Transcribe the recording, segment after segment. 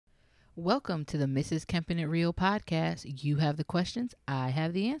Welcome to the Mrs. Kempin It Real podcast. You have the questions, I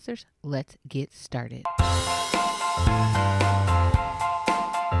have the answers. Let's get started.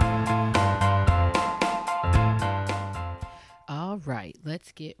 All right,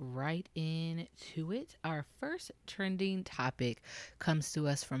 let's get right into it. Our first trending topic comes to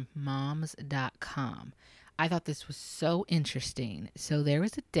us from moms.com. I thought this was so interesting. So there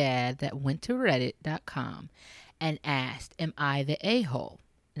was a dad that went to reddit.com and asked, "Am I the a-hole?"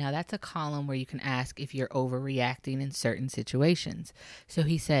 Now, that's a column where you can ask if you're overreacting in certain situations. So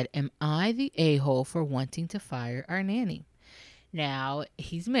he said, "Am I the a-hole for wanting to fire our nanny?" Now,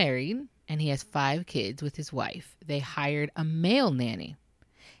 he's married and he has 5 kids with his wife. They hired a male nanny.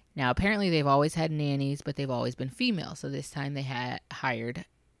 Now, apparently they've always had nannies, but they've always been female. So this time they had hired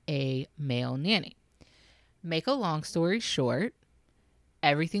a male nanny. Make a long story short,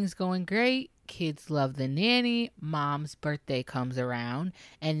 everything's going great. Kids love the nanny. Mom's birthday comes around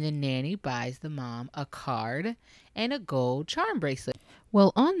and the nanny buys the mom a card and a gold charm bracelet.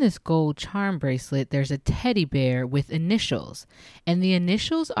 Well, on this gold charm bracelet, there's a teddy bear with initials, and the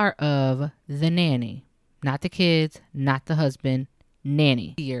initials are of the nanny, not the kids, not the husband,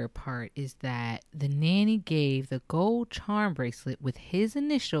 nanny. The weird part is that the nanny gave the gold charm bracelet with his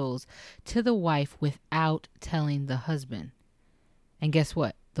initials to the wife without telling the husband. And guess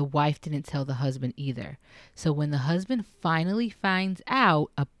what? The wife didn't tell the husband either. So when the husband finally finds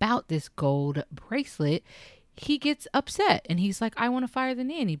out about this gold bracelet, he gets upset and he's like, "I want to fire the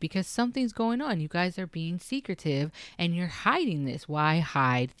nanny because something's going on. You guys are being secretive and you're hiding this. Why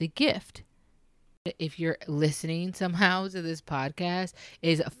hide the gift?" If you're listening somehow to this podcast,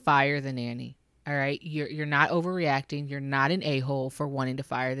 is fire the nanny. All right. You're not overreacting. You're not an a-hole for wanting to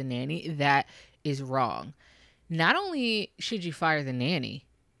fire the nanny. That is wrong. Not only should you fire the nanny,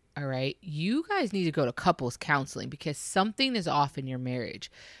 all right, you guys need to go to couples counseling because something is off in your marriage.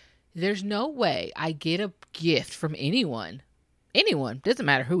 There's no way I get a gift from anyone, doesn't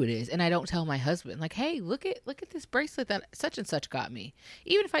matter who it is, and I don't tell my husband, like, "Hey, look at this bracelet that such and such got me,"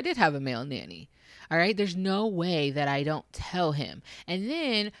 even if I did have a male nanny. All right, there's no way that I don't tell him. And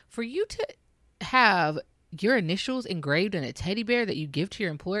then for you to have your initials engraved in a teddy bear that you give to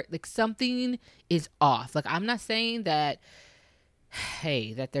your employer, like, something is off. Like, I'm not saying that,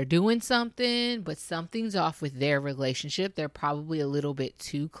 hey, that they're doing something, but something's off with their relationship. They're probably a little bit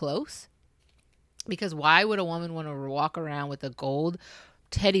too close. Because why would a woman want to walk around with a gold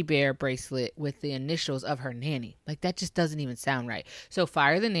teddy bear bracelet with the initials of her nanny? Like, that just doesn't even sound right. So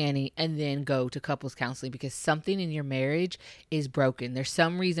fire the nanny and then go to couples counseling because something in your marriage is broken. There's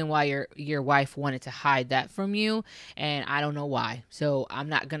some reason why your wife wanted to hide that from you, and I don't know why. So I'm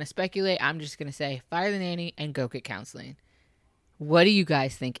not going to speculate. I'm just going to say fire the nanny and go get counseling. What do you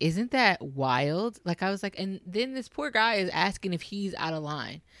guys think? Isn't that wild? Like, I was like, and then this poor guy is asking if he's out of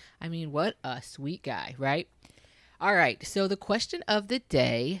line. I mean, what a sweet guy, right? All right. So the question of the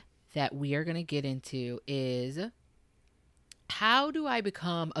day that we are going to get into is, how do I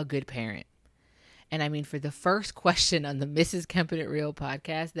become a good parent? And I mean, for the first question on the Mrs. Kempin It Real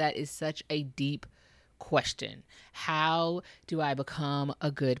podcast, that is such a deep question. How do I become a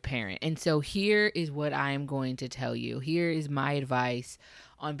good parent? And so here is what I am going to tell you. Here is my advice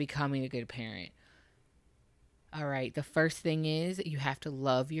on becoming a good parent. All right. The first thing is you have to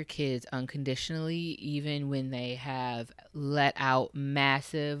love your kids unconditionally, even when they have let out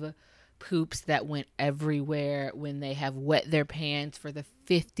massive poops that went everywhere, when they have wet their pants for the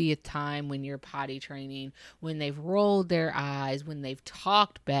 50th time when you're potty training, when they've rolled their eyes, when they've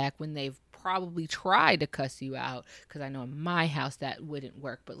talked back, when they've probably tried to cuss you out, because I know in my house that wouldn't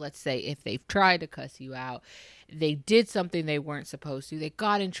work, but let's say if they've tried to cuss you out, they did something they weren't supposed to, they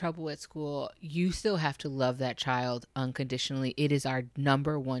got in trouble at school, you still have to love that child unconditionally. It is our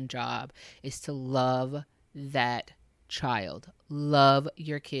number one job, is to love that child. Love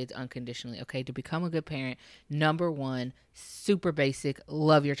your kids unconditionally. Okay, to become a good parent, number one, super basic,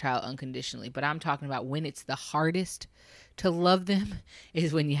 love your child unconditionally. But I'm talking about when it's the hardest to love them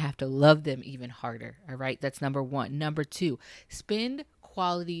is when you have to love them even harder. All right, that's number one. Number two, spend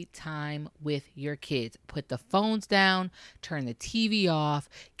quality time with your kids. Put the phones down, turn the TV off,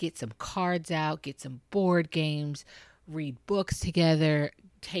 get some cards out, get some board games, read books together,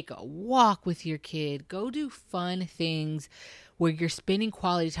 take a walk with your kid, go do fun things where you're spending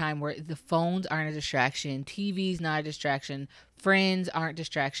quality time, where the phones aren't a distraction, TV's not a distraction, friends aren't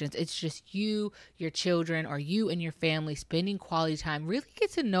distractions. It's just you, your children, or you and your family spending quality time. Really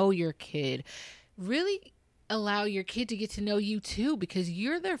get to know your kid. Really allow your kid to get to know you too, because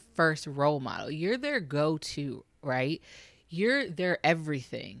you're their first role model. You're their go-to, right? You're their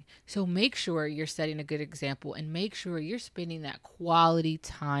everything. So make sure you're setting a good example and make sure you're spending that quality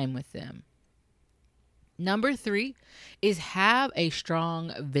time with them. Number 3 is have a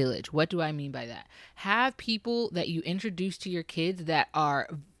strong village. What do I mean by that? Have people that you introduce to your kids that are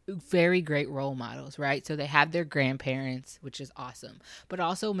very great role models, right? So they have their grandparents, which is awesome. But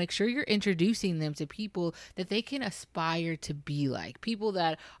also make sure you're introducing them to people that they can aspire to be like, people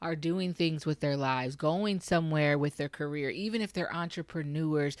that are doing things with their lives, going somewhere with their career, even if they're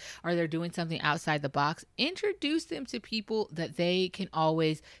entrepreneurs or they're doing something outside the box. Introduce them to people that they can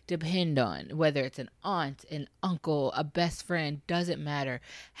always depend on, whether it's an aunt, an uncle, a best friend, doesn't matter.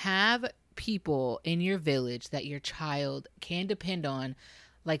 Have people in your village that your child can depend on,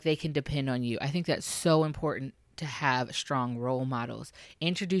 like they can depend on you. I think that's so important to have strong role models.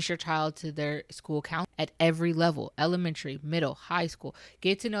 Introduce your child to their school counselor at every level, elementary, middle, high school.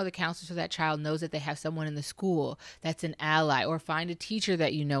 Get to know the counselor so that child knows that they have someone in the school that's an ally, or find a teacher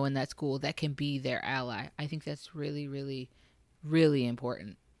that you know in that school that can be their ally. I think that's really, really, really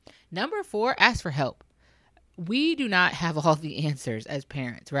important. Number 4, ask for help. We do not have all the answers as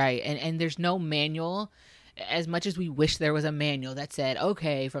parents, right? And there's no manual. As much as we wish there was a manual that said,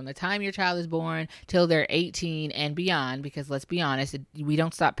 okay, from the time your child is born till they're 18 and beyond, because let's be honest, we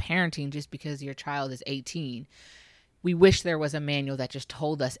don't stop parenting just because your child is 18. We wish there was a manual that just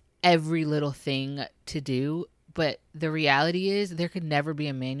told us every little thing to do. But the reality is there could never be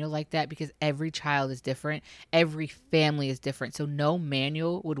a manual like that, because every child is different. Every family is different. So no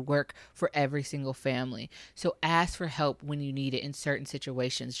manual would work for every single family. So ask for help when you need it in certain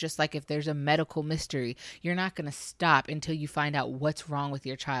situations. Just like if there's a medical mystery, you're not going to stop until you find out what's wrong with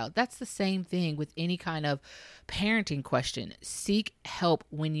your child. That's the same thing with any kind of parenting question. Seek help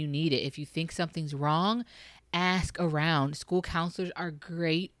when you need it. If you think something's wrong, ask around. School counselors are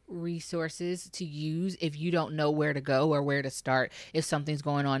great resources to use if you don't know where to go or where to start if something's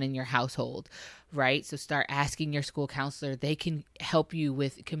going on in your household, right? So start asking your school counselor. They can help you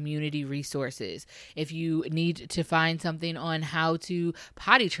with community resources. If you need to find something on how to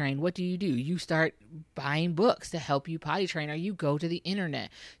potty train, what do? You start buying books to help you potty train, or you go to the internet.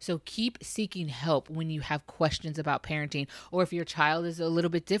 So keep seeking help when you have questions about parenting, or if your child is a little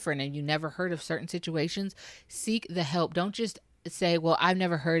bit different and you never heard of certain situations, seek the help. Don't just say, well, I've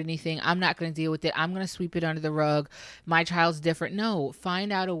never heard anything, I'm not going to deal with it, I'm going to sweep it under the rug, my child's different. No,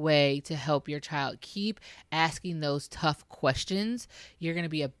 find out a way to help your child. Keep asking those tough questions. You're going to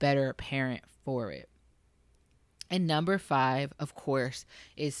be a better parent for it. And number 5, of course,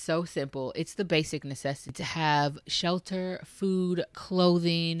 is so simple. It's the basic necessity to have shelter, food,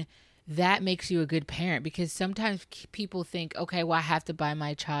 clothing. That makes you a good parent, because sometimes people think, okay, well, I have to buy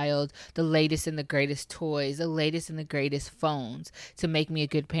my child the latest and the greatest toys, the latest and the greatest phones to make me a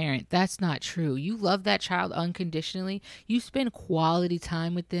good parent. That's not true. You love that child unconditionally. You spend quality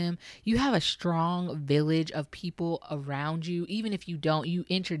time with them. You have a strong village of people around you. Even if you don't, you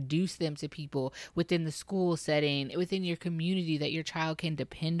introduce them to people within the school setting, within your community that your child can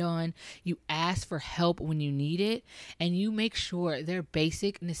depend on. You ask for help when you need it, and you make sure their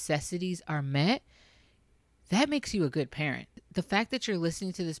basic necessities are met. That makes you a good parent. The fact that you're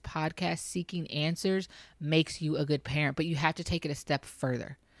listening to this podcast seeking answers makes you a good parent, but you have to take it a step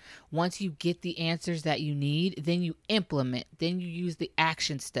further. Once you get the answers that you need, then you implement, then you use the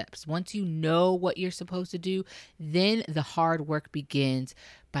action steps. Once you know what you're supposed to do, then the hard work begins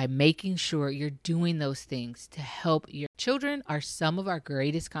by making sure you're doing those things to help your children. Are some of our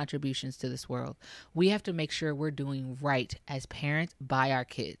greatest contributions to this world. We have to make sure we're doing right as parents by our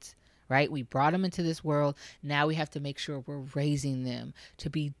kids. Right? We brought them into this world. Now we have to make sure we're raising them to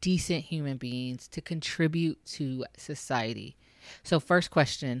be decent human beings, to contribute to society. So first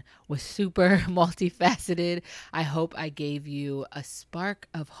question was super multifaceted. I hope I gave you a spark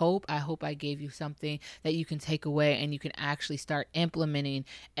of hope. I hope I gave you something that you can take away and you can actually start implementing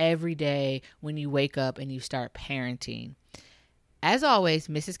every day when you wake up and you start parenting. As always,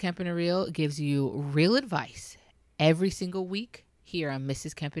 Mrs. Kempin and Real gives you real advice every single week here on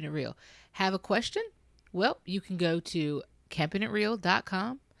Mrs. Kempin and Real. Have a question? Well, you can go to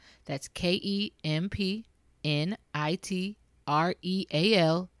kempinandreal.com. That's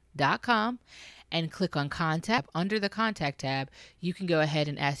KEMPNITREAL.com and click on contact. Under the contact tab, you can go ahead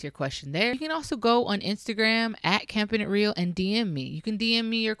and ask your question there. You can also go on Instagram at Kempin and Real and DM me. You can DM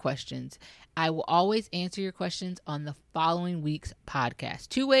me your questions. I will always answer your questions on the following week's podcast.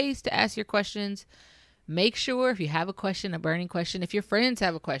 2 ways to ask your questions. Make sure if you have a question, a burning question, if your friends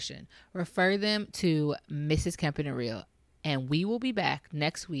have a question, refer them to Mrs. Kempin and Real. And we will be back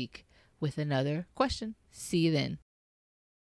next week with another question. See you then.